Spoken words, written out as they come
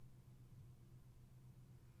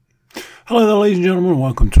Hello there, ladies and gentlemen, and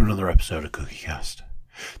welcome to another episode of CookieCast.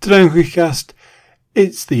 Today on CookieCast,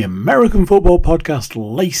 it's the American football podcast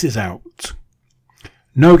Laces Out.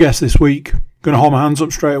 No guest this week. Going to hold my hands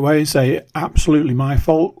up straight away and say absolutely my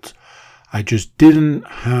fault. I just didn't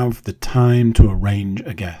have the time to arrange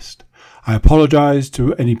a guest. I apologise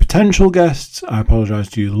to any potential guests. I apologise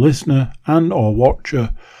to you, the listener and or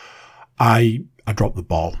watcher. I dropped the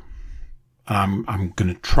ball. I'm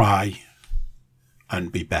going to try and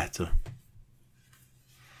be better.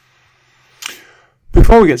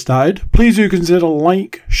 Before we get started, please do consider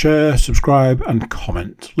like, share, subscribe and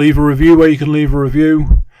comment. Leave a review where you can leave a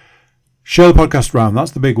review. Share the podcast around.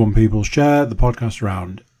 That's the big one, people. Share the podcast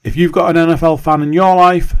around. If you've got an NFL fan in your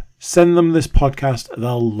life, send them this podcast.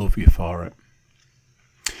 They'll love you for it.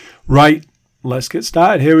 Right, let's get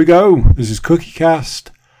started. Here we go. This is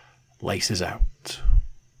CookieCast. Laces Out.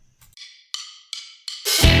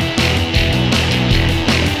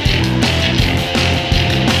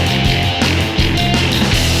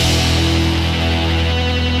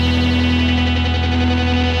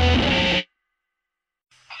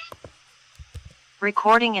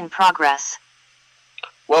 Recording in progress.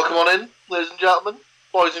 Welcome on in, ladies and gentlemen,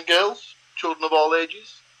 boys and girls, children of all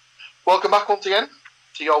ages. Welcome back once again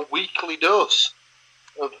to your weekly dose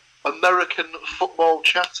of American football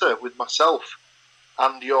chatter with myself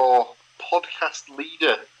and your podcast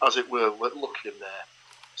leader, as it were. Look at him there,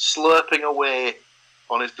 slurping away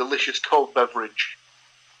on his delicious cold beverage.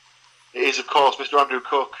 It is, of course, Mr. Andrew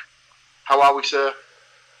Cook. How are we, sir?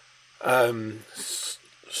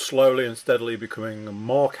 Slowly and steadily becoming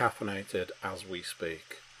more caffeinated as we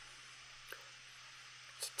speak.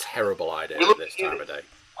 It's a terrible idea at this time of day.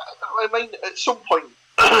 I mean, at some point,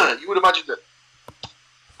 you would imagine that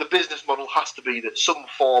the business model has to be that some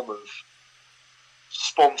form of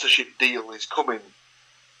sponsorship deal is coming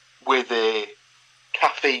with a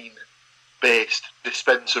caffeine-based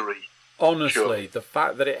dispensary. Honestly, the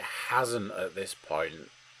fact that it hasn't at this point,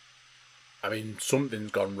 I mean,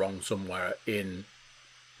 something's gone wrong somewhere in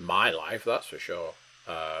my life, that's for sure.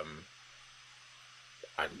 I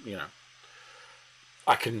have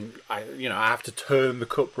to turn the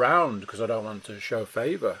cup round because I don't want to show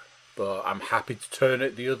favour, but I'm happy to turn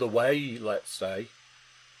it the other way, let's say.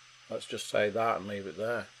 Let's just say that and leave it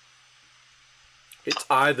there. It's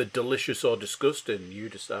either delicious or disgusting, you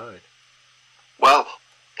decide. Well,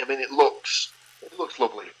 I mean, it looks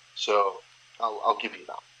lovely, so I'll give you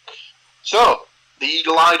that. So, the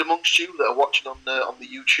eagle-eyed amongst you that are watching on the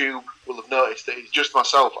YouTube will have noticed that it's just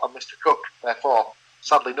myself and Mr. Cook. Therefore,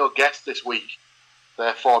 sadly, no guest this week.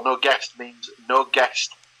 Therefore, no guest means no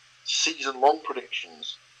guest season-long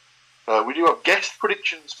predictions. We do have guest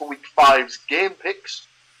predictions for Week 5's game picks.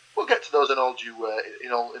 We'll get to those in all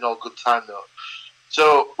good time, though.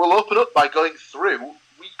 So we'll open up by going through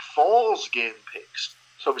Week 4's game picks.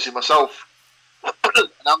 So obviously, myself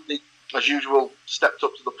and Andy, as usual, stepped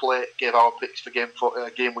up to the plate, gave our picks for game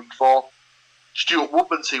Week 4. Stuart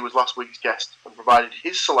Woodmansey was last week's guest and provided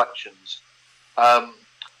his selections.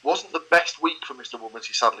 Wasn't the best week for Mr.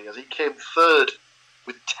 Woodmansey, sadly, as he came third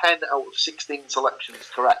with 10 out of 16 selections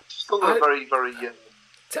correct. Still a very, very...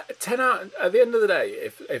 10 out, at the end of the day,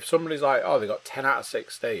 if somebody's like, oh, they got 10 out of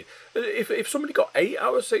 16. If somebody got 8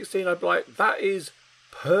 out of 16, I'd be like, that is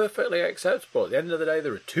perfectly acceptable. At the end of the day,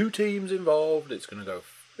 there are two teams involved. It's going to go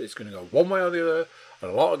one way or the other, and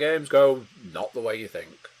a lot of games go not the way you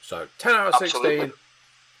think. So 10 out of 16, absolutely.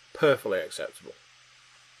 Perfectly acceptable.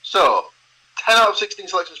 So 10 out of 16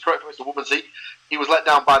 selections correct for Mr. Woodmansey. He was let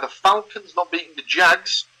down by the Falcons not beating the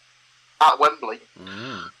Jags at Wembley.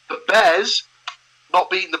 The Bears not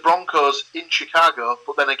beating the Broncos in Chicago,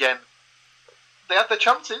 but then again, they had their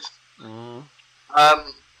chances. The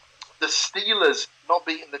Steelers not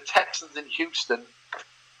beating the Texans in Houston.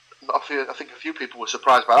 I think a few people were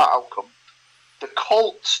surprised by that outcome. The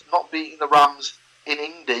Colts not beating the Rams in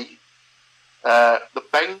Indy. The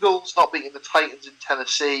Bengals not beating the Titans in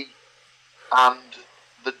Tennessee. And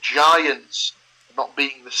the Giants not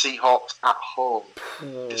beating the Seahawks at home.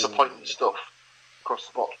 Disappointing stuff across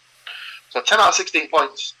the board. So 10 out of 16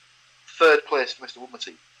 points. Third place for Mr.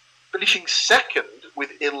 Woodmansey. Finishing second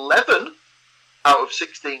with 11 out of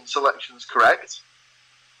 16 selections correct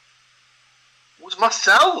was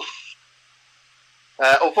myself.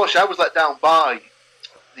 Unfortunately, I was let down by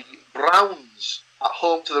the Browns at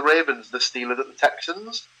home to the Ravens, the Steelers at the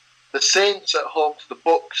Texans, the Saints at home to the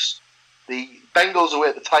Bucks, the Bengals away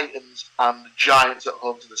at the Titans, and the Giants at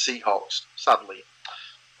home to the Seahawks, sadly.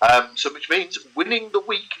 So which means winning the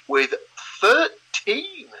week with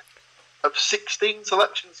 13 of 16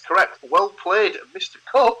 selections correct. Well played, Mr.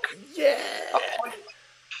 Cook. Yeah. A point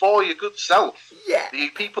for your good self. Yeah. The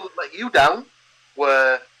people that let you down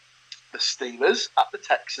were the Steelers at the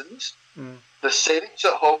Texans, the Saints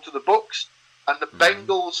at home to the Bucks, and the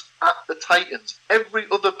Bengals at the Titans. Every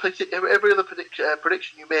other prediction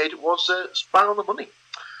you made was spot on the money.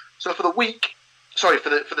 So for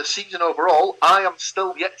the season overall, I am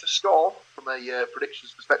still yet to score from a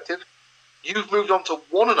predictions perspective. You've moved on to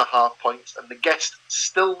 1.5 points, and the guest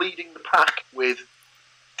still leading the pack with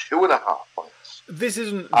 2.5 points. This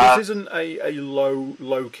isn't a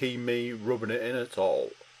low key me rubbing it in at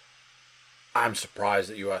all. I'm surprised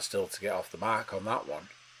that you are still to get off the mark on that one.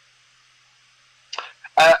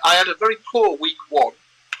 I had a very poor week 1,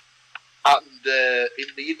 and in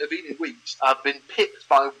the intervening weeks, I've been pipped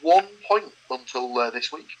by 1 point until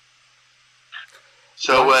this week.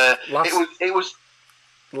 So it was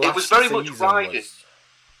very much riding.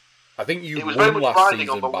 I think you won last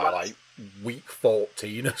season by like week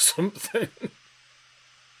 14 or something.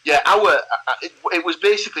 Yeah, it was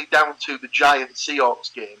basically down to the Giants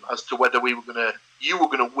Seahawks game as to whether you were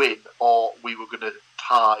gonna win or we were gonna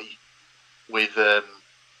tie with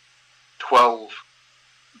 12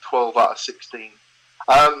 out of 16.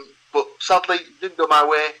 But sadly, it didn't go my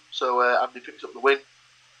way, so Andy picked up the win.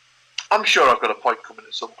 I'm sure I've got a point coming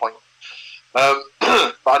at some point. But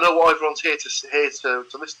I know what everyone's here to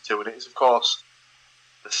listen to, and it is, of course,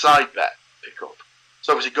 the side bet pickup.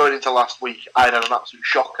 So obviously going into last week, I had an absolute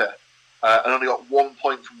shocker and only got 1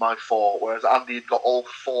 point from my 4, whereas Andy had got all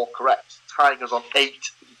 4 correct, tying us on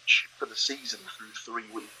 8 each for the season through 3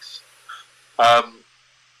 weeks.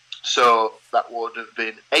 So that would have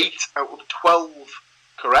been 8 out of 12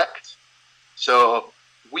 correct. So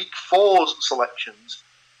week 4's selections,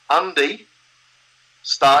 Andy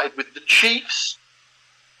started with the Chiefs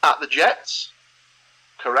at the Jets,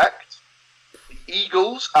 correct. The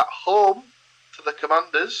Eagles at home to the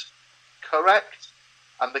Commanders, correct.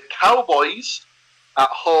 And the Cowboys at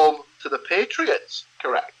home to the Patriots,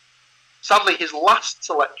 correct. Sadly, his last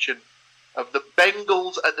selection of the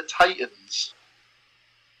Bengals at the Titans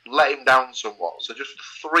let him down somewhat. So just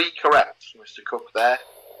 3 correct for Mr. Cook there,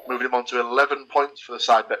 moving him on to 11 points for the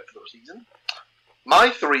side bet for the season. My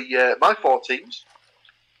 4 teams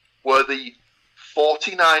were the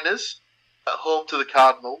 49ers at home to the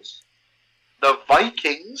Cardinals, the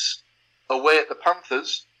Vikings away at the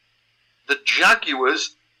Panthers, the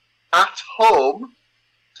Jaguars at home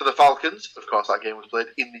to the Falcons. Of course, that game was played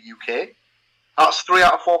in the UK. That's 3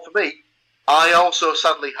 out of 4 for me. I also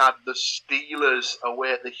sadly had the Steelers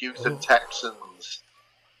away at the Houston Texans.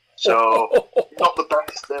 So, not the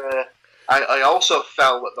best there. I also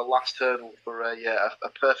fell at the last hurdle for a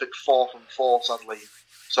perfect 4 from 4, sadly.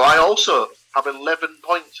 So I also have 11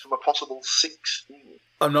 points from a possible 16.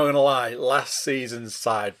 I'm not going to lie, last season's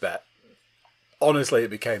side bet, honestly, it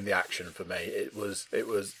became the action for me. It was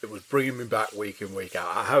bringing me back week in, week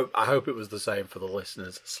out. I hope it was the same for the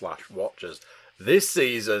listeners / watchers. This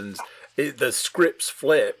season's, the scripts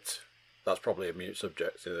flipped. That's probably a mute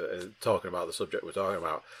subject, talking about the subject we're talking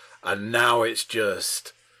about. And now it's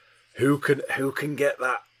just, who can get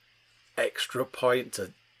that extra point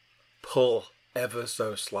to pull ever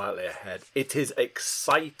so slightly ahead. It is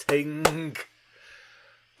exciting.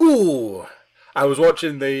 Ooh, I was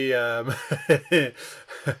watching the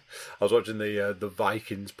the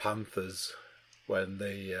Vikings Panthers when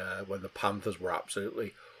the Panthers were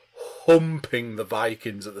absolutely humping the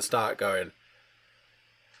Vikings at the start, going,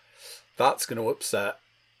 that's going to upset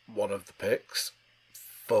one of the picks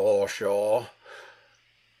for sure.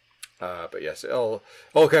 But yes, it all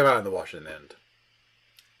came out in the wash in the end.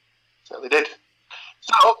 Certainly did.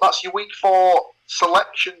 So that's your week 4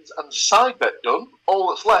 selections and side bet done. All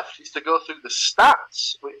that's left is to go through the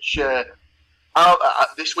stats, which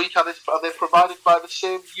this week are they provided by the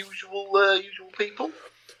same usual people?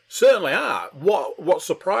 Certainly are. What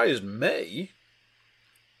surprised me,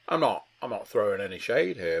 I'm not throwing any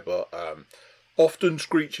shade here, but often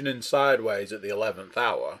screeching in sideways at the 11th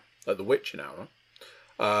hour, at the witching hour.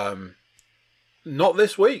 Not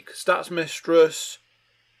this week. Stats Mistress,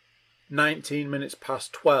 19 minutes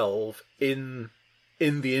past 12 in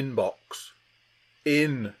the inbox.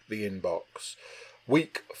 In the inbox.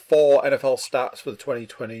 Week 4 NFL stats for the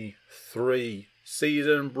 2023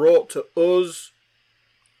 season, brought to us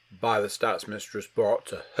by the Stats Mistress, brought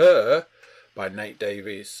to her by Nate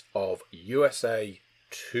Davies of USA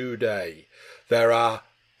Today. There are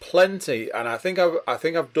plenty, and I think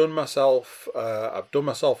I've done myself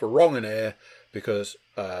wrong in here, because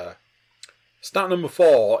stat number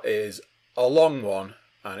 4 is a long one,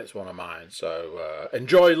 and it's one of mine. So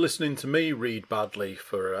enjoy listening to me read badly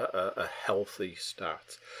for a healthy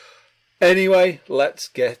stat. Anyway, let's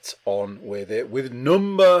get on with it with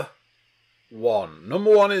number one.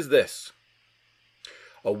 Number one is this.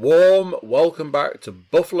 A warm welcome back to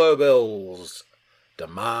Buffalo Bills,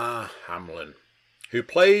 Damar Hamlin, who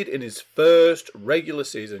played in his first regular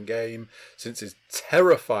season game since his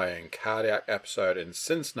terrifying cardiac episode in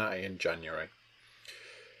Cincinnati in January.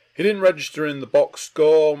 He didn't register in the box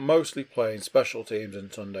score, mostly playing special teams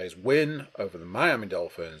in Sunday's win over the Miami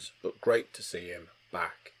Dolphins, but great to see him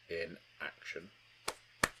back in action.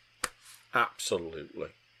 Absolutely.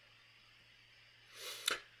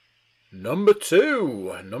 Number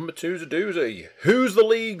two's a doozy. Who's the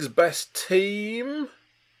league's best team?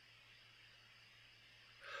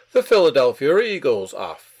 The Philadelphia Eagles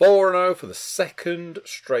are 4-0 for the second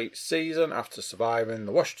straight season after surviving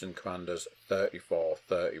the Washington Commanders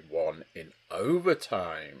 34-31 in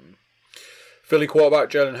overtime. Philly quarterback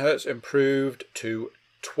Jalen Hurts improved to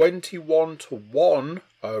 21-1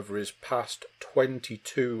 over his past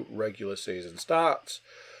 22 regular season starts,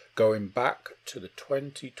 going back to the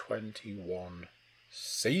 2021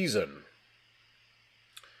 season.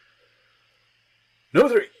 Number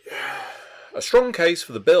three. A strong case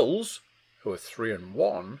for the Bills, who are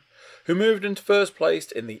 3-1, who moved into first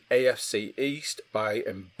place in the AFC East by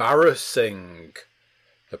embarrassing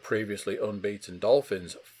the previously unbeaten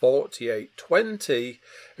Dolphins 48-20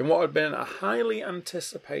 in what had been a highly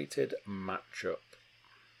anticipated matchup.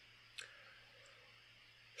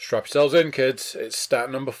 Strap yourselves in, kids. It's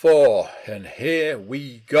stat number 4, and here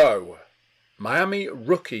we go. Miami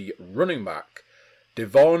rookie running back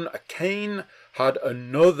Devon Achane had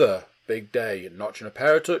another big day, notching a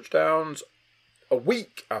pair of touchdowns a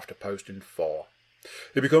week after posting 4.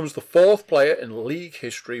 He becomes the 4th player in league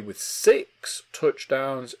history with 6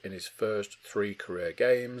 touchdowns in his first 3 career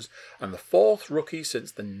games, and the 4th rookie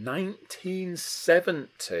since the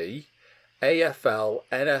 1970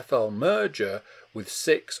 AFL-NFL merger with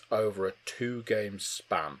 6 over a 2-game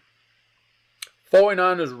span.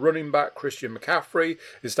 49ers running back Christian McCaffrey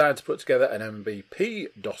is starting to put together an MVP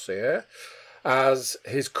dossier as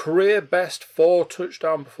his career best 4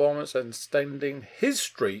 touchdown performance and extending his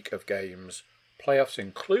streak of games, playoffs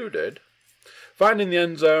included, finding the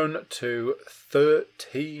end zone to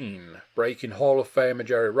 13, breaking Hall of Famer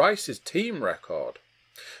Jerry Rice's team record.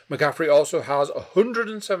 McCaffrey also has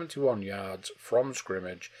 171 yards from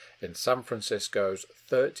scrimmage in San Francisco's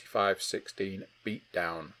 35-16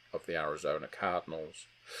 beatdown of the Arizona Cardinals.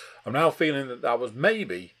 I'm now feeling that was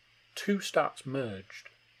maybe 2 stats merged.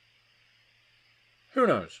 Who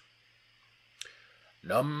knows?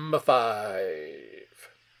 Number 5.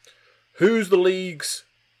 Who's the league's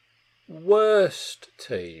worst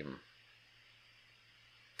team?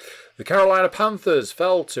 The Carolina Panthers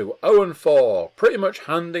fell to 0-4, pretty much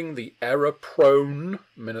handing the error-prone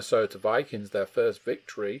Minnesota Vikings their first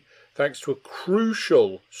victory thanks to a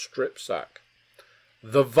crucial strip sack.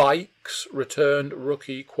 The Vikes returned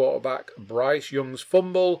rookie quarterback Bryce Young's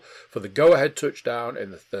fumble for the go-ahead touchdown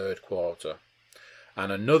in the 3rd quarter. And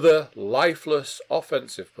another lifeless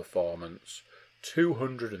offensive performance,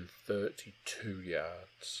 232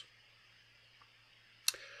 yards.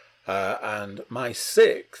 And my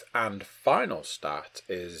 6th and final stat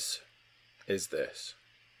is this.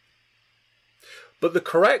 But the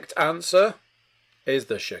correct answer is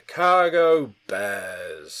the Chicago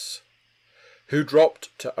Bears, who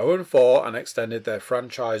dropped to 0-4 and extended their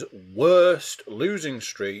franchise worst losing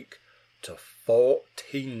streak to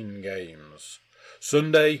 14 games.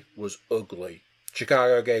 Sunday was ugly.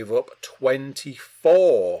 Chicago gave up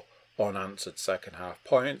 24 unanswered second-half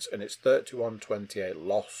points in its 31-28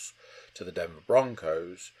 loss to the Denver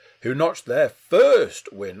Broncos, who notched their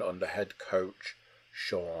first win under head coach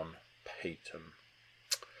Sean Payton.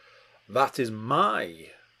 That is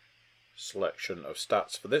my selection of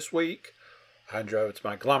stats for this week. I hand you over to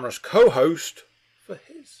my glamorous co-host for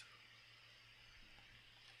his.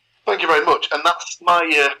 Thank you very much. And that's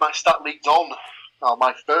my stat leads on.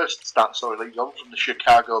 My first stat leads on from the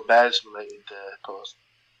Chicago Bears related post.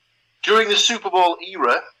 During the Super Bowl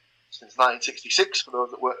era, since 1966, for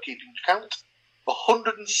those that weren't keeping count,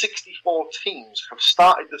 164 teams have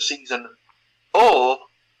started the season 0-4.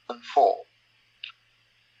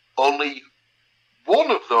 Only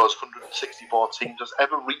one of those 164 teams has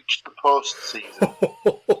ever reached the postseason. I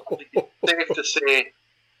think it's safe to say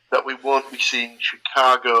that we won't be seeing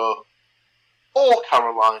Chicago or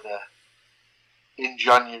Carolina in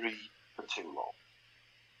January for too long.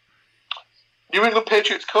 New England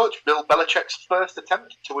Patriots coach Bill Belichick's first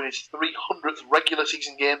attempt to win his 300th regular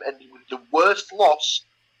season game ended with the worst loss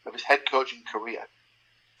of his head coaching career.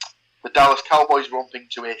 The Dallas Cowboys romping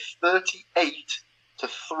to a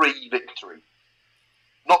 38-3 victory.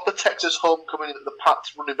 Not the Texas homecoming that the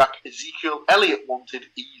Pats running back Ezekiel Elliott wanted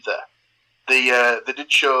either. They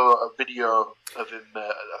did show a video of him.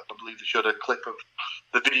 I believe they showed a clip of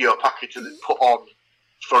the video package that they put on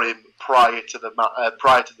for him prior to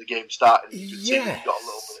the game starting. You could see he got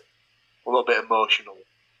a little bit emotional.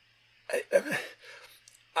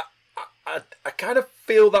 I kind of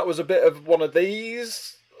feel that was a bit of one of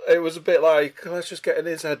these. It was a bit like, let's just get in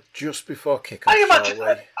his head just before kickoff. I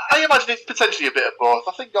imagine it's potentially a bit of both.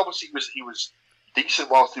 I think obviously he was decent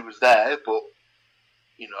whilst he was there, but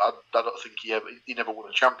I don't think he never won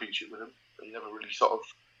a championship with him. He never really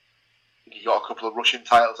he got a couple of rushing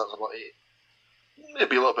titles. That's about it.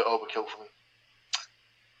 Maybe a little bit overkill for me.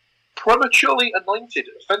 Prematurely anointed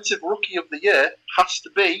Offensive Rookie of the Year has to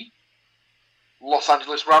be Los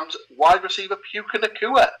Angeles Rams wide receiver Puka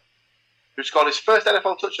Nacua, who scored his first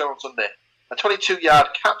NFL touchdown on Sunday. A 22-yard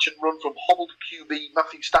catch and run from hobbled QB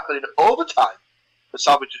Matthew Stafford in overtime to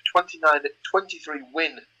salvage a 29-23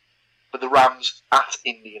 win for the Rams at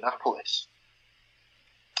Indianapolis.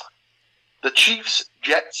 The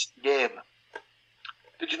Chiefs-Jets game.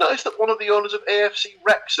 Did you notice that one of the owners of AFC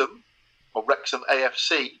Wrexham, or Wrexham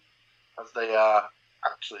AFC, as they are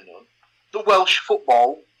actually known, the Welsh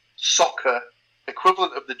football, soccer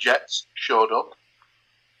equivalent of the Jets, showed up?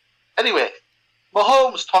 Anyway,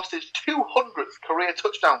 Mahomes tossed his 200th career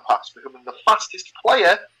touchdown pass, becoming the fastest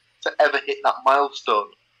player to ever hit that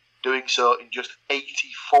milestone, doing so in just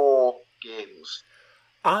 84 games.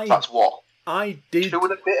 That's what? I did 2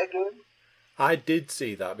 and a bit a game? I did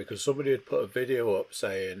see that because somebody had put a video up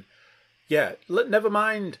saying, never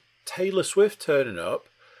mind Taylor Swift turning up,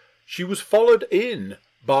 she was followed in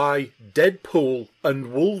by Deadpool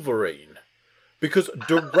and Wolverine, because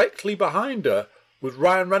directly behind her was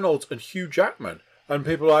Ryan Reynolds and Hugh Jackman. And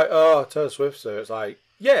people are like, oh, Taylor Swift, so it's like,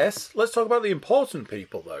 yes, let's talk about the important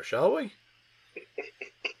people, though, shall we?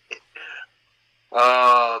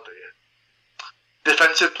 Oh, dear.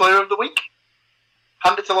 Defensive Player of the Week.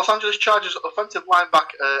 Handed to Los Angeles Chargers outside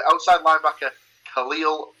linebacker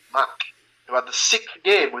Khalil Mack, who had the 6th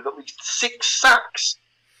game with at least 6 sacks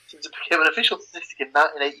since it became an official statistic in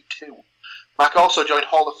 1982. Mack also joined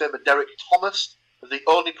Hall of Famer Derek Thomas as the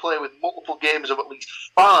only player with multiple games of at least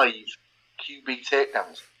 5 QB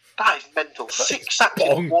takedowns. That is mental. 6 sacks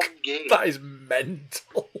in one game. That is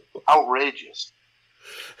mental. Outrageous.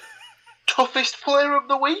 Toughest Player of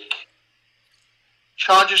the Week?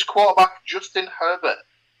 Chargers quarterback Justin Herbert,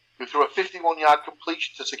 who threw a 51-yard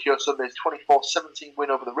completion to secure Sunday's 24-17 win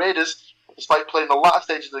over the Raiders, despite playing the latter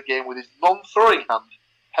stages of the game with his non-throwing hand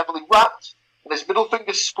heavily wrapped and his middle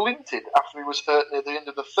finger splintered after he was hurt near the end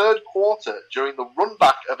of the 3rd quarter during the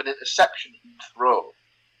run-back of an interception he'd thrown.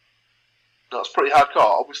 That's pretty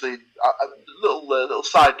hardcore. Obviously, little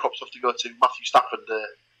side props have to go to Matthew Stafford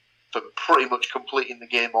for pretty much completing the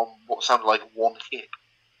game on what sounded like one hit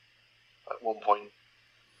at one point.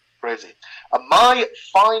 Crazy. And my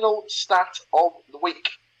final stat of the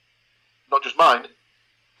week, not just mine,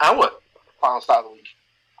 our final stat of the week.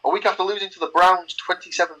 A week after losing to the Browns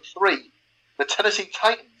 27-3, the Tennessee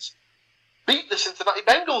Titans beat the Cincinnati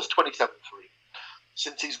Bengals 27-3.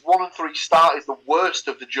 Since his 1-3 start is the worst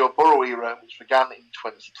of the Joe Burrow era, which began in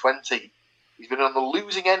 2020. He's been on the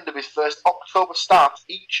losing end of his first October start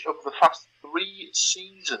each of the past 3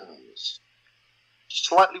 seasons.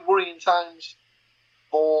 Slightly worrying times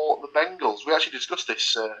for the Bengals. We actually discussed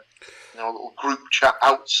this in a little group chat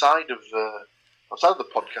outside of the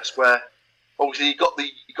podcast, where obviously he got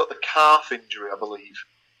the calf injury, I believe,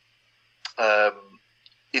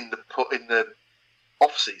 in the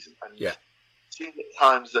off season, and it seemed at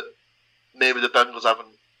times that maybe the Bengals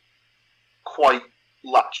haven't quite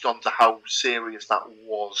latched onto how serious that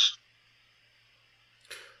was.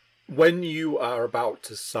 When you are about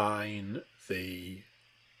to sign the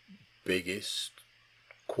biggest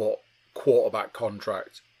quarterback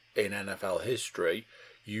contract in NFL history,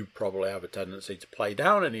 you probably have a tendency to play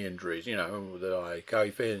down any injuries. They're like, how are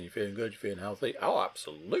you feeling? You feeling good? You feeling healthy? Oh,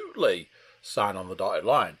 absolutely. Sign on the dotted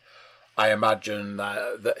line. I imagine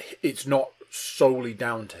that it's not solely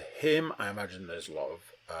down to him. I imagine there's a lot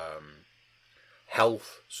of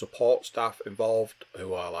health support staff involved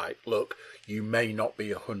who are like, look, you may not be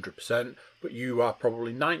 100%, but you are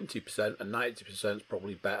probably 90%, and 90% is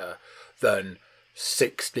probably better than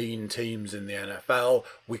 16 teams in the NFL.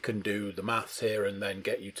 We can do the maths here and then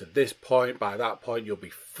get you to this point. By that point, you'll be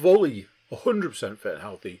fully 100% fit and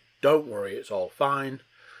healthy. Don't worry, it's all fine.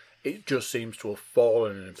 It just seems to have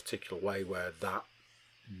fallen in a particular way where that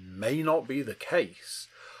may not be the case.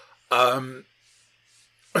 I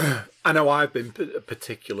know I've been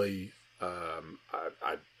particularly,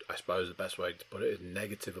 I suppose the best way to put it is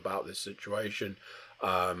negative about this situation.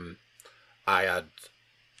 I had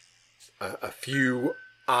a few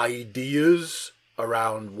ideas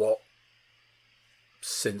around what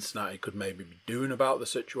Cincinnati could maybe be doing about the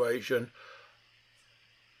situation.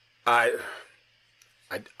 I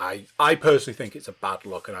personally think it's a bad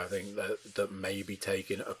look, and I think that maybe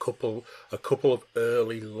taking a couple of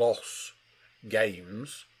early loss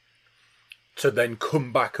games to then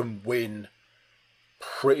come back and win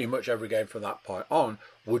pretty much every game from that point on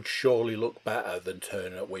would surely look better than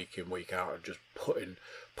turning it week in, week out and just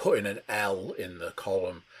putting an L in the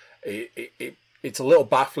column. It's a little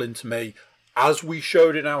baffling to me. As we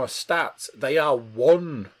showed in our stats, they are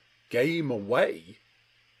one game away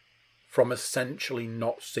from essentially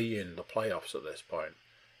not seeing the playoffs at this point.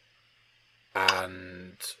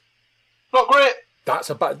 And not great.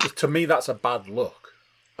 To me, that's a bad look.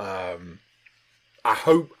 I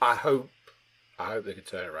hope they can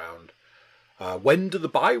turn it around. When do the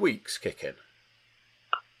bye weeks kick in?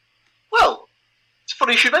 Well, it's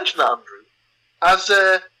funny you should mention that, Andrew. As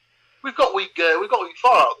we've got week 4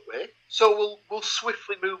 out of the way, so we'll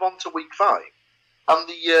swiftly move on to week 5, and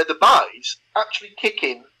the byes actually kick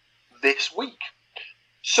in this week.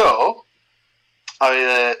 So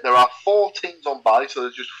there are 4 teams on bye, so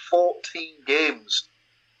there's just 14 games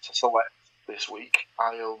to select this week.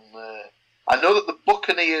 I know that the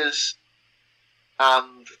Buccaneers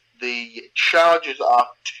and the Chargers are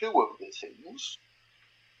 2 of the teams.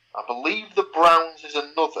 I believe the Browns is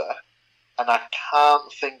another, and I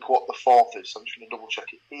can't think what the 4th is, so I'm just going to double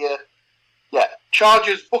check it here. Yeah,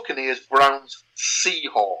 Chargers, Buccaneers, Browns,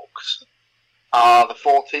 Seahawks are the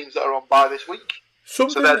 4 teams that are on bye this week. So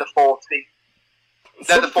they're the 4 teams.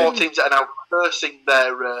 They're the 4 teams that are now cursing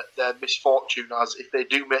their misfortune, as if they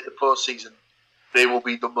do make the postseason, they will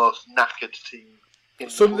be the most knackered team.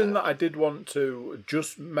 Something that I did want to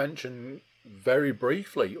just mention very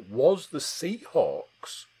briefly was the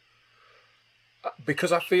Seahawks,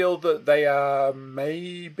 because I feel that they are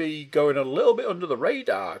maybe going a little bit under the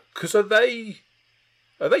radar. Because are they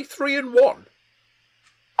 3-1?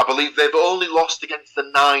 I believe they've only lost against the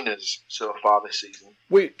Niners so far this season,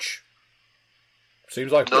 which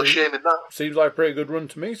seems like no shame in that. Seems like a pretty good run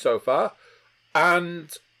to me so far.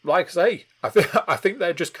 And like I say, I think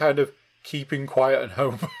they're just kind of keeping quiet and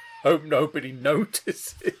hope nobody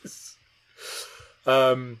notices.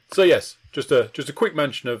 So yes, just a quick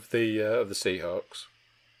mention of the Seahawks.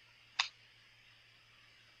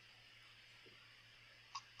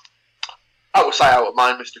 Out of sight, out of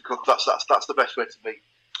mind, Mr. Cook. That's the best way to be.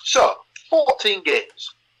 So, 14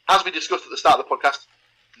 games. As we discussed at the start of the podcast,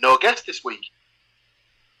 no guest this week.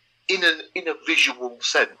 In a visual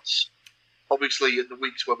sense, obviously, in the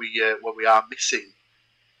weeks where we are missing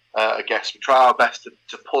a guest, we try our best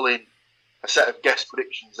to pull in a set of guest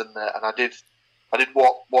predictions, and I did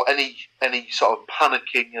what any sort of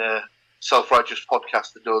panicking self-righteous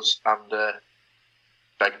podcaster does, and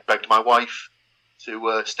begged my wife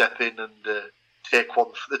to step in and take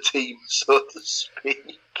one for the team, so to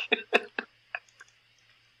speak.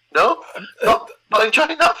 No? Not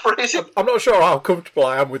enjoying that phrasing? I'm not sure how comfortable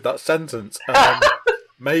I am with that sentence.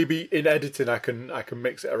 Maybe in editing I can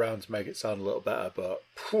mix it around to make it sound a little better, but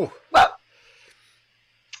whew. Well,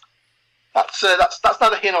 that's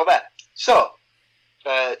neither here nor there. So,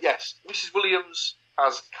 yes, Mrs. Williams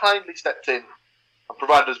has kindly stepped in and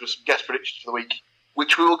provided us with some guest predictions for the week,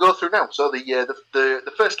 which we will go through now. So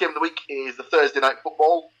the first game of the week is the Thursday Night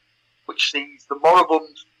Football, which sees the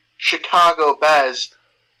moribund Chicago Bears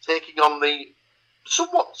taking on the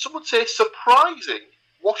somewhat, some would say, surprising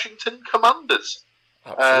Washington Commanders.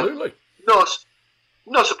 Absolutely.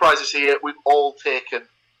 No surprises here. We've all taken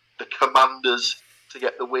the Commanders to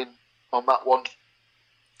get the win on that one.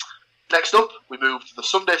 Next up, we move to the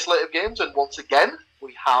Sunday slate of games, and once again,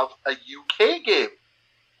 we have a UK game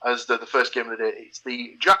as the first game of the day. It's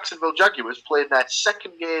the Jacksonville Jaguars playing their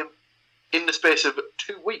second game in the space of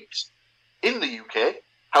 2 weeks in the UK.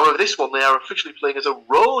 However, this one they are officially playing as a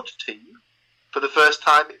road team for the first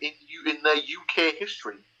time in their UK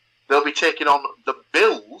history. They'll be taking on the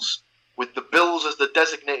Bills, with the Bills as the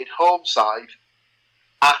designated home side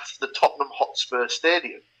at the Tottenham Hotspur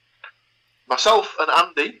Stadium. Myself and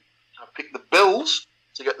Andy have picked the Bills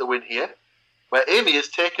to get the win here, where Amy has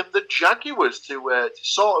taken the Jaguars to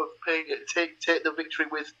sort of take the victory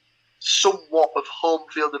with somewhat of home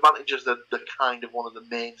field advantage as the kind of one of the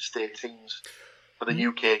mainstay teams for the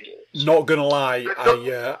UK games. Not gonna lie,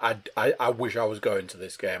 I wish I was going to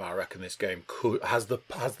this game. I reckon this game has the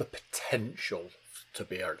potential to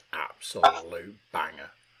be an absolute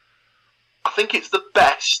banger. I think it's the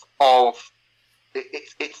best of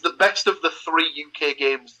it's the best of the 3 UK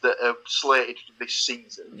games that are slated for this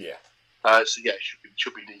season. Yeah. So yeah, it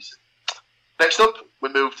should be decent. Next up, we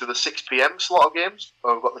move to the 6 p.m. slot of games.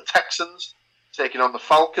 We've got the Texans taking on the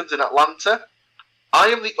Falcons in Atlanta. I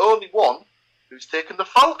am the only one who's taken the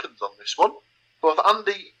Falcons on this one. Both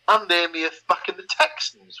Andy and Amy are backing the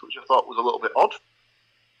Texans, which I thought was a little bit odd.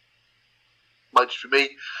 Might just be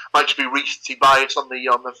me. Might just be recency bias on the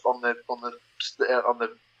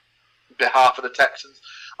behalf of the Texans.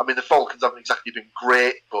 I mean, the Falcons haven't exactly been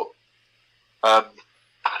great, but I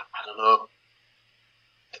don't know.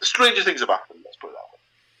 Stranger things have happened. Let's put it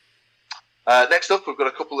that way. Next up, we've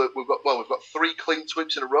got 3 clean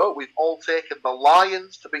sweeps in a row. We've all taken the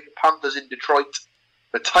Lions to beat the Panthers in Detroit,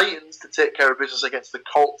 the Titans to take care of business against the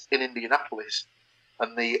Colts in Indianapolis,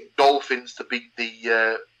 and the Dolphins to beat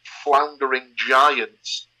the floundering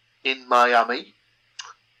Giants in Miami.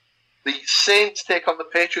 The Saints take on the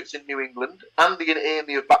Patriots in New England. Andy and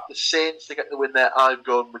Amy have backed the Saints to get the win there. I've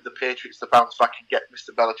gone with the Patriots to bounce back and get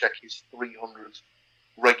Mr. Belichick his 300th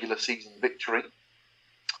regular season victory.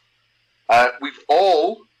 We've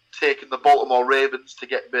all taken the Baltimore Ravens to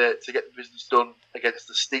get the business done against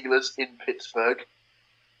the Steelers in Pittsburgh.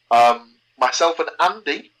 Myself and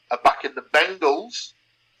Andy are backing the Bengals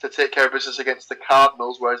to take care of business against the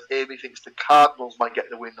Cardinals, whereas Amy thinks the Cardinals might get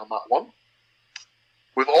the win on that one.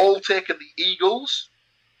 We've all taken the Eagles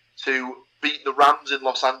to beat the Rams in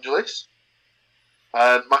Los Angeles.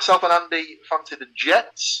 Myself and Andy fancy the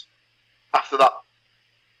Jets after that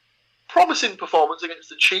promising performance against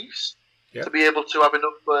the Chiefs to be able to have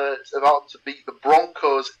enough to beat the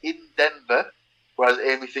Broncos in Denver, whereas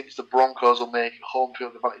Amy thinks the Broncos will make home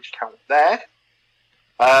field advantage count there.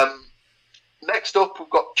 Next up, we've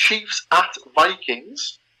got Chiefs at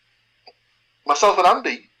Vikings. Myself and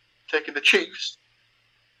Andy taking the Chiefs.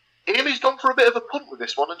 Amy's gone for a bit of a punt with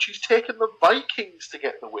this one, and she's taken the Vikings to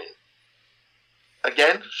get the win.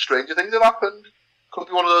 Again, stranger things have happened. Could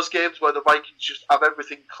be one of those games where the Vikings just have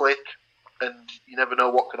everything click, and you never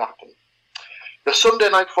know what can happen. The Sunday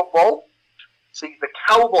Night Football sees the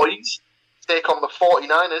Cowboys take on the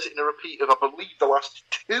 49ers in a repeat of, I believe, the last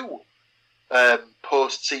 2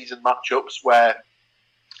 post-season matchups where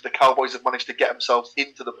the Cowboys have managed to get themselves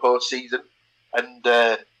into the post-season and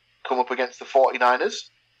come up against the 49ers.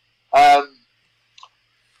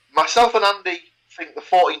 Myself and Andy think the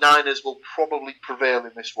 49ers will probably prevail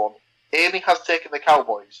in this one. Amy has taken the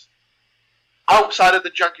Cowboys. Outside of the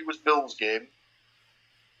Jaguars-Bills game,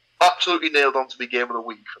 absolutely nailed on to be game of the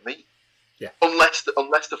week for me. Yeah. Unless the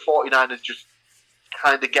 49ers just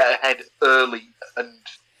kind of get ahead early and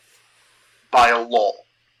by a lot,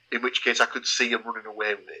 in which case I could see them running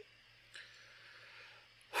away with it.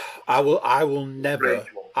 I will never.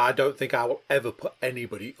 I don't think I will ever put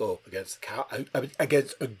anybody up against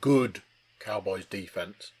against a good Cowboys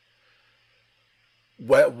defense.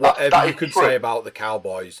 Whatever you could say about the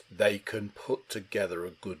Cowboys, they can put together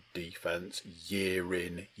a good defense year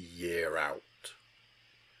in, year out.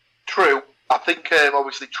 True. I think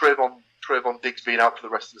obviously Trayvon Diggs being out for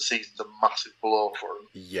the rest of the season is a massive blow for him.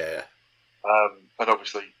 Yeah. And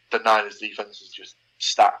obviously the Niners defense is just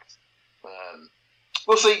stacked.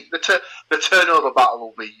 We'll see. The turnover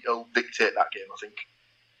battle will dictate that game, I think.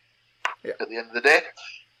 Yeah. At the end of the day.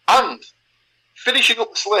 And finishing up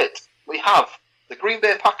the slate, we have the Green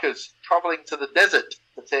Bay Packers travelling to the desert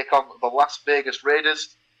to take on the Las Vegas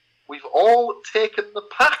Raiders. We've all taken the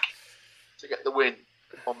Pack to get the win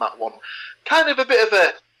on that one. Kind of a bit of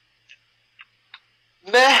a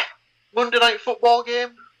meh Monday Night Football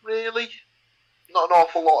game, really. Not an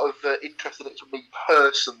awful lot of interest in it for me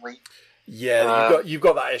personally. Yeah, you've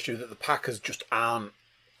got that issue that the Packers just aren't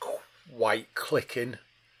quite clicking.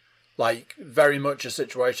 Like, very much a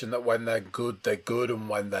situation that when they're good, and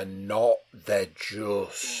when they're not, they're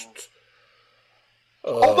just...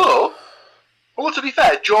 Although, to be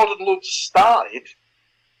fair, Jordan Love started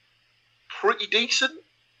pretty decent,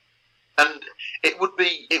 and it would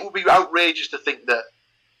be outrageous to think that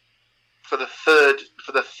for the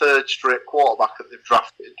third straight quarterback that they've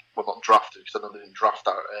drafted, well, not drafted because I know they didn't draft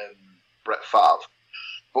out Brett Favre,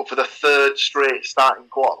 but for the third straight starting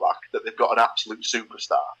quarterback that they've got an absolute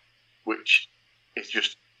superstar, which is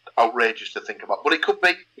just outrageous to think about. But it could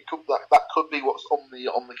be. That could be what's on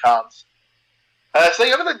the cards. So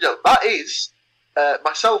yeah, that is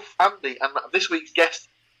myself, Andy, and this week's guest,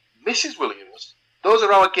 Mrs. Williams. Those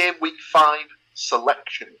are our game week 5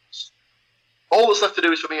 selections. All that's left to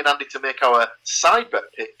do is for me and Andy to make our side bet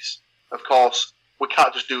picks. Of course, we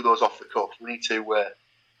can't just do those off the cuff. We need to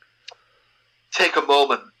take a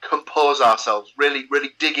moment, compose ourselves, really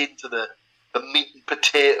dig into the meat and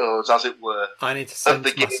potatoes, as it were. I need to sense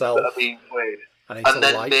the games myself. That are being played. I need to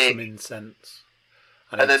light some incense.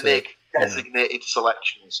 Make designated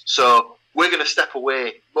selections. So we're going to step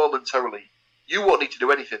away momentarily. You won't need to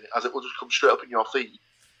do anything, as it will just come straight up in your feed.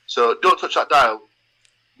 So don't touch that dial.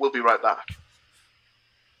 We'll be right back.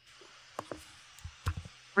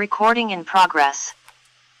 Recording in progress.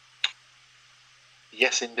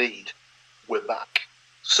 Yes, indeed. We're back.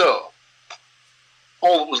 So,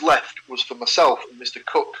 all that was left was for myself and Mr.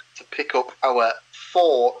 Cook to pick up our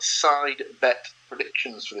 4 side bet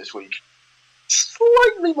predictions for this week.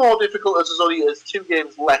 Slightly more difficult as there's 2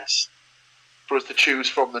 games less for us to choose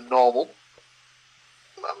from than normal.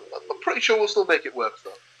 I'm pretty sure we'll still make it work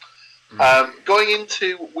though. Going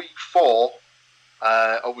into week 4,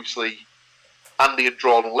 obviously Andy had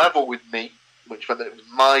drawn level with me, which meant that it was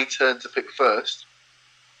my turn to pick first.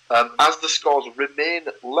 As the scores remain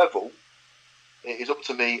level, it is up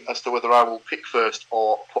to me as to whether I will pick first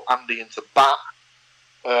or put Andy into bat.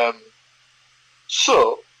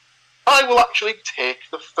 So, I will actually take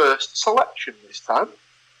the first selection this time.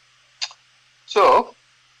 So,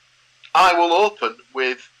 I will open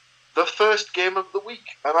with the first game of the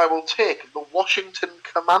week, and I will take the Washington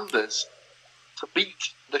Commanders to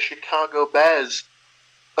beat the Chicago Bears.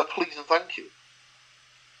 A please and thank you.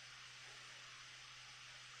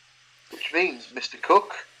 Which means, Mr.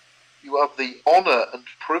 Cook, you have the honour and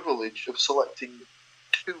privilege of selecting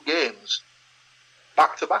 2 games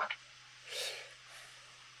back to back.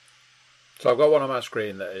 So I've got one on my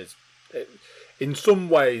screen that is, in some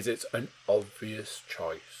ways, it's an obvious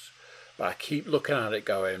choice. But I keep looking at it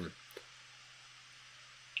going,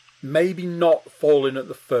 maybe not falling at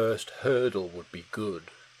the first hurdle would be good.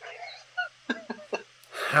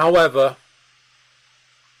 However,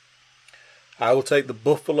 I will take the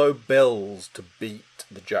Buffalo Bills to beat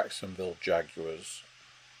the Jacksonville Jaguars.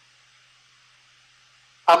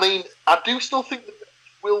 I mean, I do still think that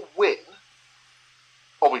we'll win.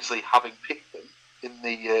 Obviously, having picked them in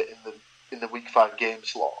the week 5 game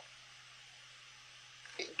slot.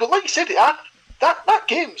 But like you said, that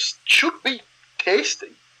game should be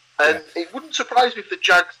tasty, and it wouldn't surprise me if the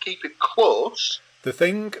Jags keep it close. The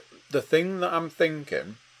thing that I'm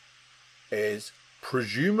thinking is,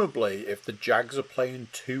 presumably, if the Jags are playing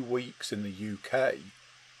 2 weeks in the UK,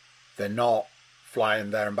 they're not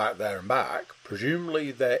flying there and back.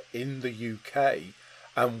 Presumably, they're in the UK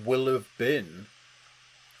and will have been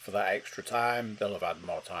for that extra time. They'll have had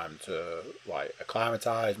more time to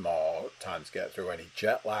acclimatise, more time to get through any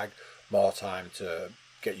jet lag, more time to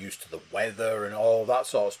get used to the weather and all that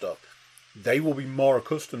sort of stuff. They will be more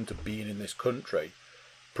accustomed to being in this country.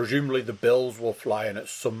 Presumably the Bills will fly in at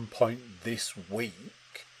some point this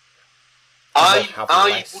week. I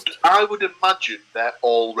would imagine they're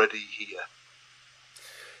already here.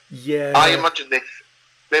 Yeah. I imagine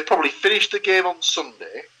they probably finished the game on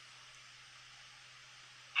Sunday,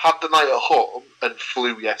 had the night at home, and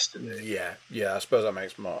flew yesterday. Yeah. I suppose that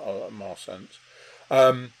makes more sense.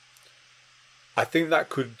 I think that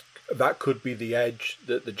could be the edge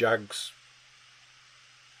that the Jags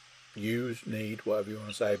need, whatever you want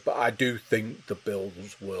to say. But I do think the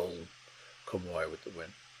Bills will come away with the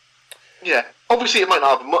win. Yeah, obviously it might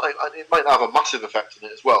not have a massive effect on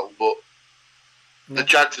it as well. But the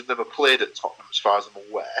Jags have never played at Tottenham, as far as I'm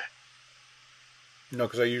aware. No,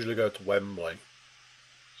 because I usually go to Wembley.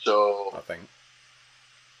 So I think.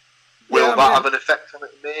 Will that have an effect on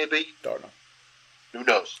it? Maybe. Don't know. Who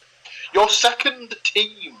knows? Your second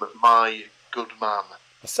team, my good man.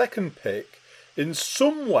 A second pick, in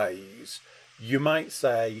some ways, you might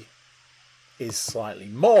say, is slightly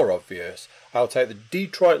more obvious. I'll take the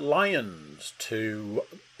Detroit Lions to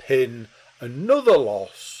pin another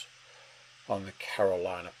loss on the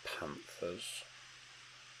Carolina Panthers.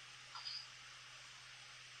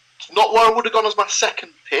 It's not where I would have gone as my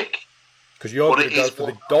second pick. Because you're going to go for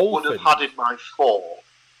the Dolphins. I would have had in my 4.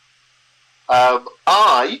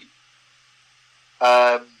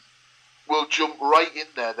 I will jump right in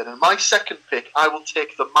there then. In my second pick, I will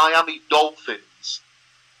take the Miami Dolphins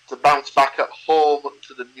to bounce back at home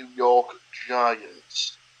to the New York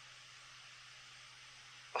Giants.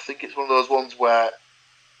 I think it's one of those ones where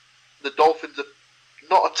the Dolphins are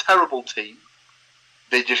not a terrible team.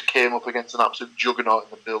 They just came up against an absolute juggernaut in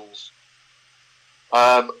the Bills.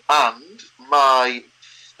 And my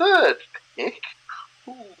third pick...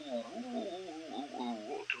 What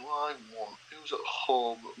do I want? Who's at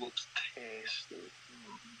home that looks tasty?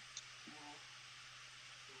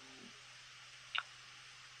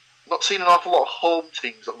 Not seen an awful lot of home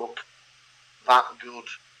teams that look that good,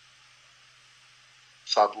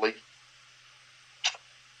 sadly.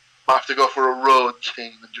 Might have to go for a road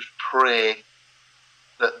team and just pray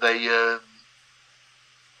that they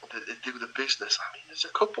do the business. I mean, there's a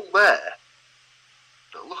couple there.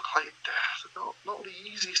 that look like they're not the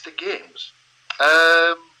easiest of games.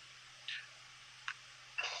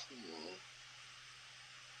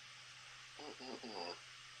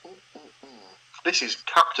 This is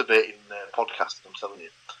captivating podcasting, I'm telling you.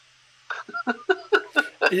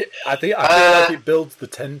 I feel like it builds the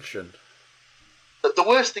tension. The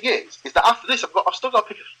worst thing is that after this, I've still got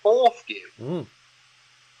to pick a fourth game.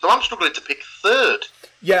 So I'm struggling to pick third.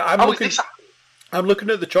 Yeah, How is this happening? I'm looking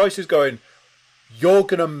at the choices going, you're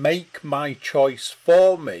going to make my choice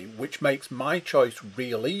for me, which makes my choice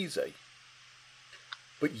real easy.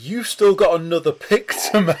 But you've still got another pick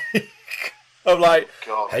to make. I'm like,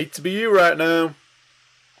 hate to be you right now.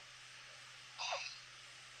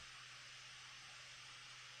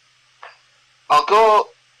 I'll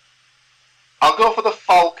go for the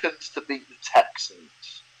Falcons to beat the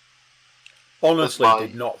Texans. Honestly,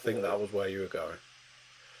 did not think that was where you were going.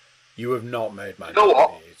 You have not made my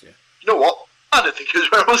job any easier. You know what? I don't think it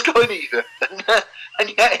was where I was going either.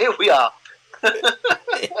 And yet here we are.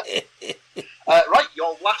 Right,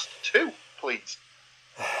 your last two, please.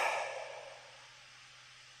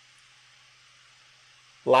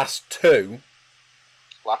 Last two?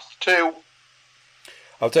 Last two.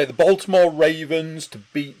 I'll take the Baltimore Ravens to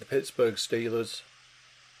beat the Pittsburgh Steelers.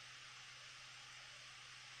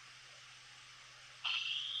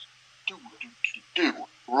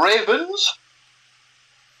 Ravens.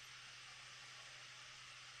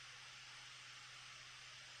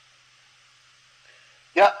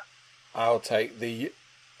 Yeah. I'll take the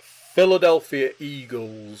Philadelphia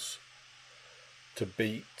Eagles to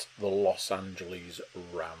beat the Los Angeles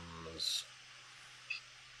Rams.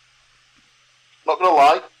 Not going to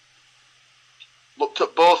lie. Looked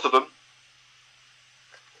at both of them.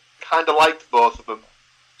 Kind of liked both of them.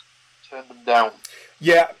 Turned them down.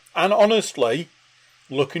 Yeah, and honestly,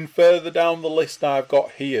 looking further down the list I've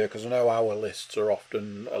got here, because I know our lists are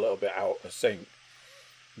often a little bit out of sync,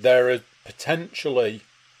 there is potentially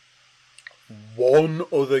one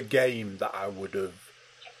other game that I would have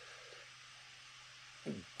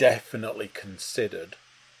definitely considered.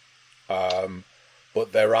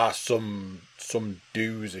 But there are some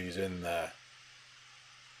doozies in there.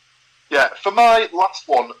 Yeah, for my last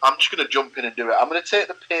one, I'm just going to jump in and do it. I'm going to take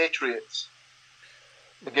the Patriots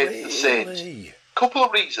against the Saints. Couple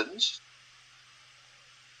of reasons.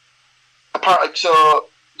 Apparently, so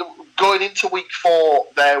going into week 4,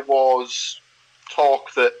 there was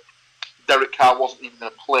talk that Derek Carr wasn't even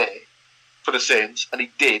going to play for the Saints, and he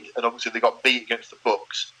did, and obviously they got beat against the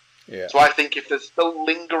Bucs. Yeah. So I think if there's still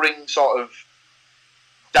lingering sort of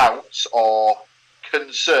doubts or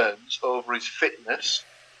concerns over his fitness,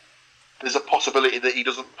 there's a possibility that he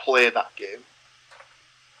doesn't play that game.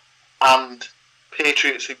 And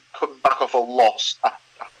Patriots who coming back off a loss, I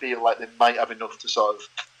feel like they might have enough to sort of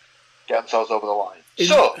get themselves over the line.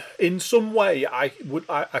 In some way, I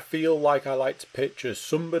feel like I like to picture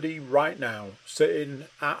somebody right now sitting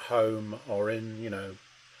at home or in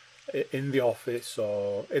the office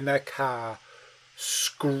or in their car,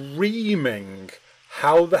 screaming,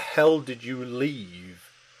 "How the hell did you leave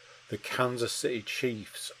the Kansas City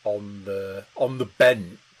Chiefs on the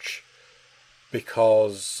bench?"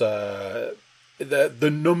 Because the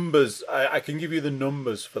numbers, I can give you the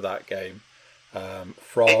numbers for that game.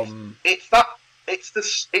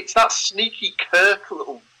 It's that sneaky Kirk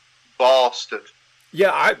little bastard.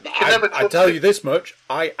 Yeah, I tell you this much,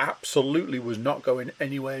 I absolutely was not going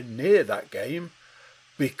anywhere near that game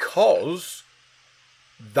because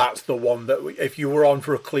that's the one that, if you were on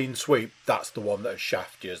for a clean sweep, that's the one that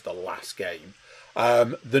shafted you as the last game.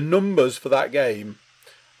 The numbers for that game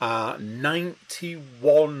are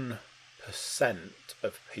 91%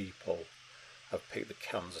 of people have picked the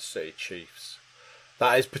Kansas City Chiefs.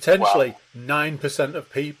 That is potentially 9% of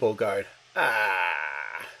people going,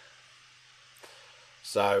 ah.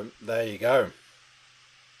 So, there you go.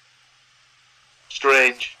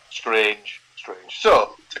 Strange.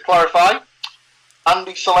 So, to clarify,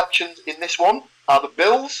 Andy's selections in this one are the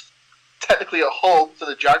Bills, technically at home to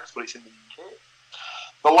the Jags, but it's in the UK.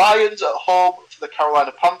 The Lions at home to the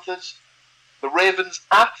Carolina Panthers. The Ravens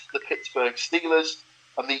at the Pittsburgh Steelers.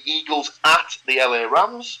 And the Eagles at the LA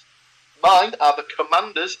Rams. Mine are the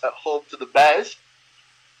Commanders at home to the Bears.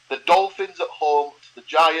 The Dolphins at home to the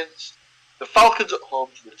Giants. The Falcons at home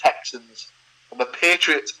to the Texans. And the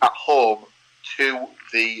Patriots at home to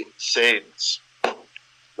the Saints.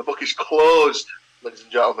 The book is closed, ladies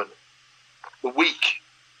and gentlemen. The week.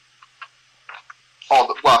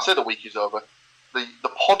 I say the week is over. The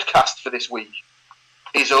podcast for this week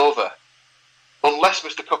is over. Unless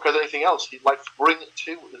Mr. Cook has anything else he'd like to bring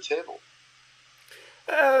to the table.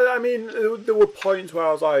 I mean, there were points where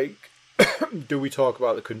I was like, do we talk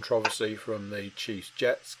about the controversy from the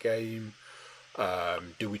Chiefs-Jets game?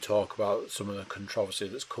 Do we talk about some of the controversy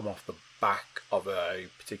that's come off the back of a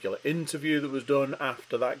particular interview that was done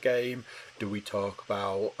after that game? Do we talk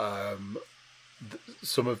about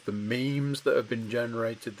some of the memes that have been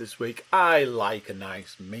generated this week? I like a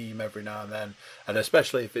nice meme every now and then, and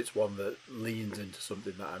especially if it's one that leans into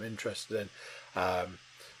something that I'm interested in.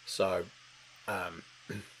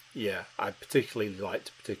 Yeah, I particularly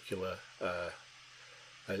liked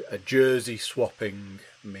a jersey swapping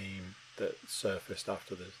meme that surfaced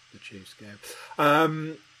after the Chiefs game.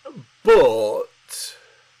 But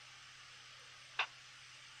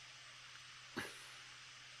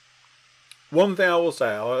one thing I will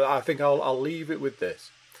say, I think I'll leave it with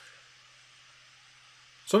this.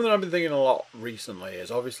 Something I've been thinking a lot recently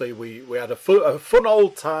is obviously we had a fun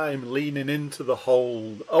old time leaning into the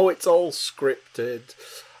whole, it's all scripted.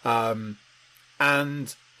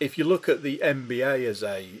 And if you look at the NBA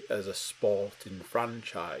as a sporting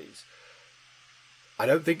franchise, I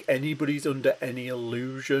don't think anybody's under any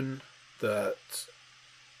illusion that,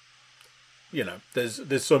 you know,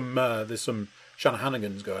 there's some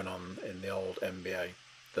shenanigans going on in the old NBA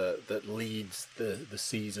that leads the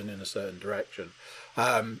season in a certain direction.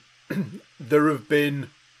 There have been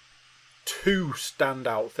two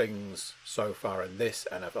standout things so far in this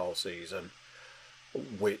NFL season,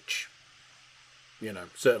 which, you know,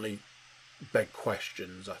 certainly beg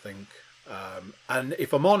questions, I think. And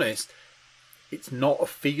if I'm honest, it's not a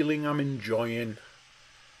feeling I'm enjoying.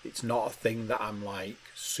 It's not a thing that I'm like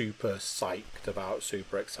super psyched about,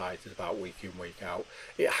 super excited about week in, week out.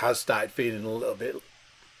 It has started feeling a little bit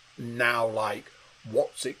now like,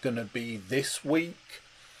 what's it going to be this week?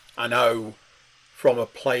 I know from a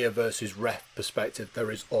player versus ref perspective, there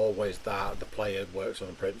is always that. The player works on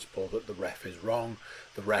the principle that the ref is wrong.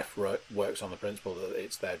 The ref works on the principle that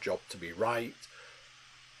it's their job to be right.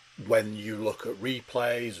 When you look at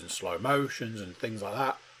replays and slow motions and things like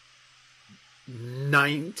that,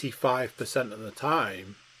 95% of the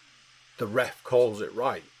time, the ref calls it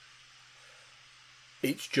right.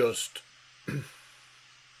 It's just,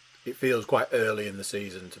 it feels quite early in the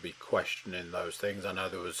season to be questioning those things. I know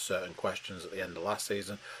there was certain questions at the end of last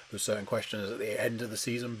season. There were certain questions at the end of the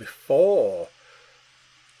season before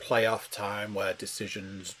playoff time where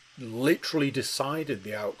decisions literally decided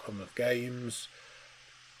the outcome of games.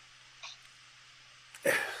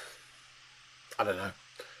 I don't know.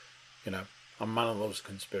 You know, I'm a man that loves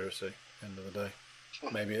conspiracy at the end of the day.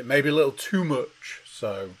 Maybe a little too much,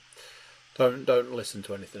 so don't listen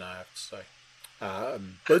to anything I have to say.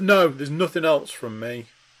 But no, there's nothing else from me.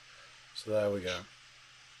 So there we go.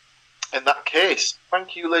 In that case,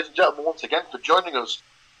 thank you, ladies and gentlemen, once again for joining us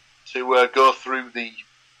to go through the,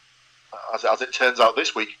 as it turns out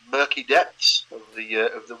this week, murky depths of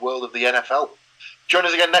the world of the NFL. Join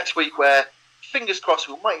us again next week, where fingers crossed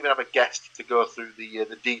we might even have a guest to go through the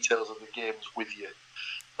details of the games with you.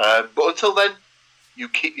 But until then, you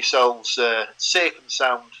keep yourselves safe and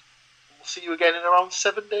sound. We'll see you again in around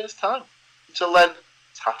 7 days' time. Until then,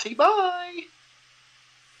 tatty bye.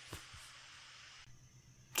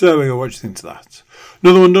 So there we go. What do you think to that?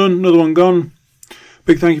 Another one done, another one gone.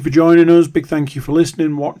 Big thank you for joining us. Big thank you for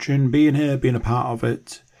listening, watching, being here, being a part of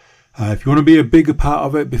it. If you want to be a bigger part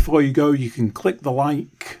of it, before you go, you can click the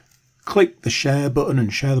like, click the share button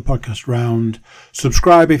and share the podcast around.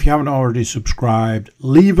 Subscribe if you haven't already subscribed.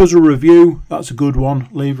 Leave us a review. That's a good one.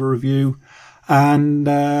 Leave a review. And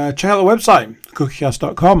check out the website,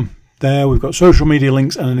 cookiecast.com. There we've got social media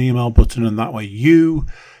links and an email button, and that way you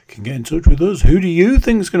can get in touch with us. Who do you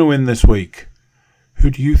think's going to win this week? Who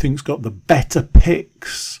do you think's got the better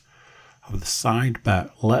picks of the side bet?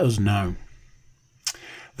 Let us know.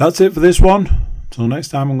 That's it for this one. Until next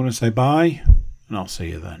time, I'm going to say bye, and I'll see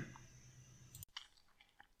you then.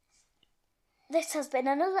 This has been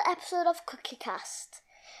another episode of CookieCast.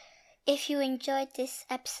 If you enjoyed this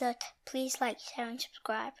episode, please like, share and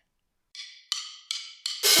subscribe.